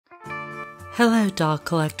Hello, doll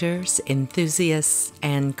collectors, enthusiasts,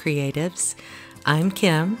 and creatives. I'm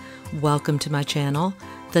Kim. Welcome to my channel,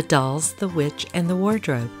 The Dolls, the Witch, and the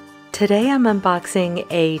Wardrobe. Today I'm unboxing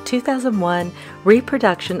a 2001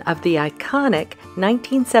 reproduction of the iconic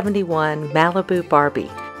 1971 Malibu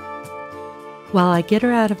Barbie. While I get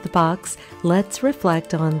her out of the box, let's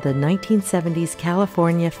reflect on the 1970s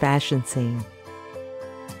California fashion scene.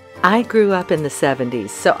 I grew up in the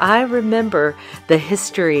 70s, so I remember the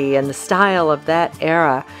history and the style of that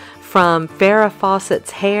era, from Farrah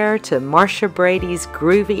Fawcett's hair to Marsha Brady's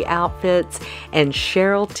groovy outfits and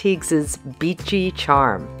Cheryl Tiegs's beachy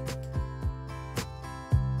charm.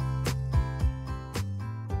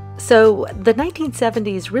 So the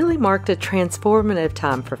 1970s really marked a transformative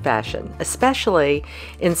time for fashion, especially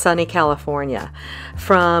in sunny California.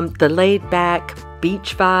 From the laid-back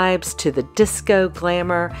beach vibes to the disco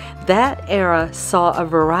glamour, that era saw a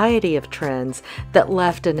variety of trends that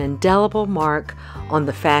left an indelible mark on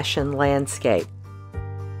the fashion landscape.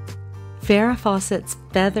 Farrah Fawcett's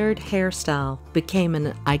feathered hairstyle became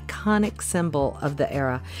an iconic symbol of the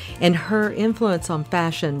era, and her influence on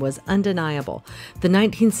fashion was undeniable. The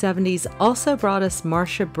 1970s also brought us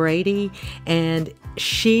Marsha Brady, and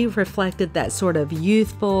she reflected that sort of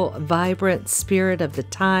youthful, vibrant spirit of the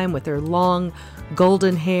time with her long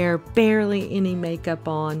golden hair, barely any makeup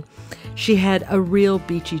on. She had a real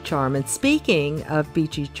beachy charm. And speaking of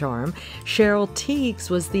beachy charm, Cheryl Tiegs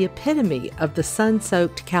was the epitome of the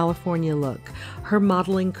sun-soaked California look. Her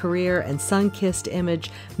modeling career and sun-kissed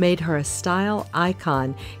image made her a style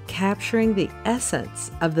icon, capturing the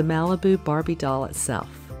essence of the Malibu Barbie doll itself.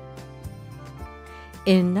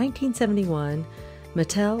 In 1971,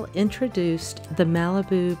 Mattel introduced the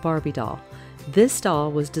Malibu Barbie doll. This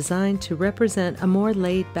doll was designed to represent a more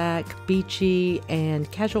laid-back, beachy, and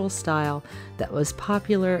casual style that was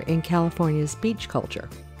popular in California's beach culture.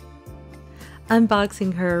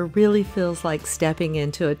 Unboxing her really feels like stepping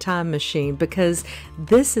into a time machine, because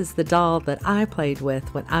this is the doll that I played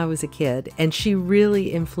with when I was a kid, and she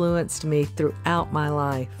really influenced me throughout my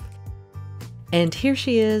life. And here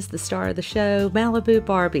she is, the star of the show, Malibu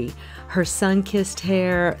Barbie. Her sun-kissed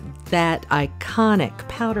hair, that iconic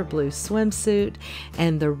powder blue swimsuit,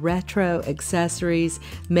 and the retro accessories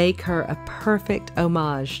make her a perfect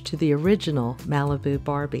homage to the original Malibu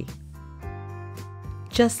Barbie.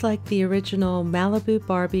 Just like the original Malibu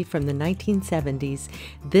Barbie from the 1970s,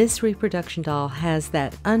 this reproduction doll has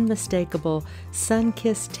that unmistakable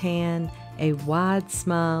sun-kissed tan, a wide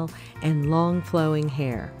smile, and long flowing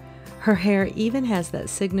hair. Her hair even has that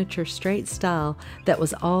signature straight style that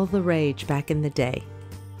was all the rage back in the day.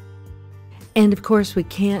 And of course, we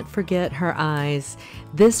can't forget her eyes.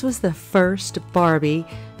 This was the first Barbie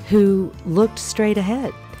who looked straight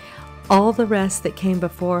ahead. All the rest that came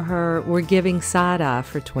before her were giving side-eye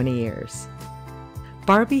for 20 years.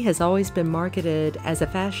 Barbie has always been marketed as a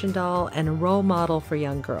fashion doll and a role model for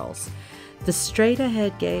young girls. The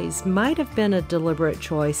straight-ahead gaze might have been a deliberate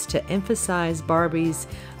choice to emphasize Barbie's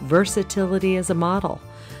versatility as a model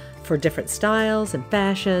for different styles and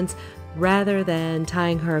fashions, rather than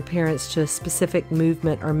tying her appearance to a specific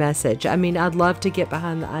movement or message. I mean, I'd love to get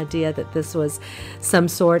behind the idea that this was some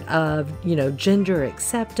sort of, gender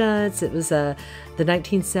acceptance. It was the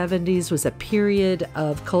 1970s was a period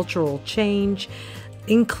of cultural change,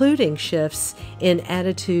 including shifts in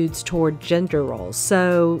attitudes toward gender roles.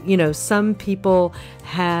 So, some people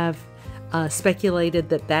have speculated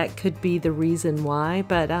that that could be the reason why,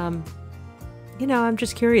 but, I'm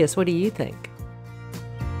just curious. What do you think?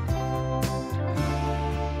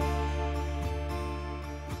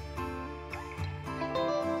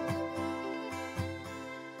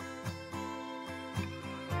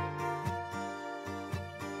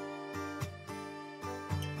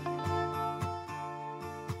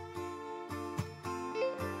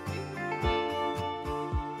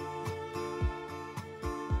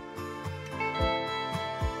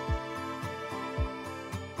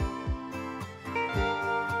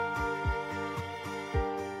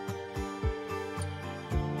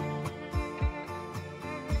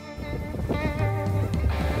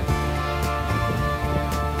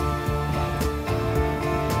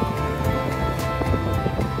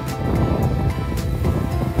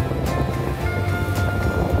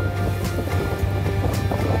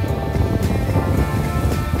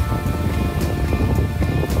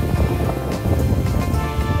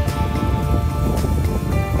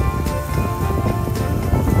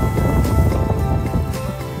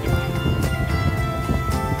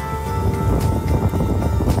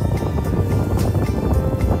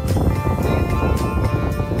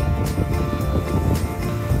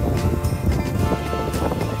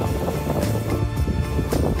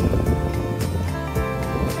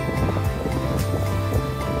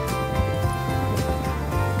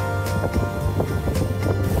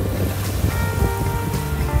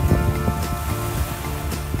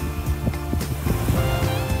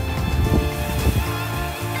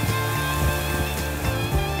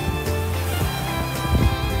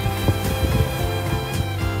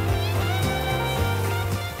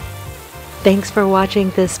 Thanks for watching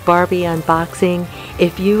this Barbie unboxing.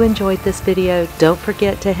 If you enjoyed this video, don't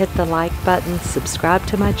forget to hit the like button, subscribe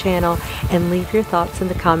to my channel, and leave your thoughts in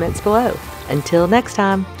the comments below. Until next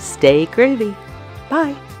time, stay groovy.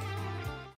 Bye.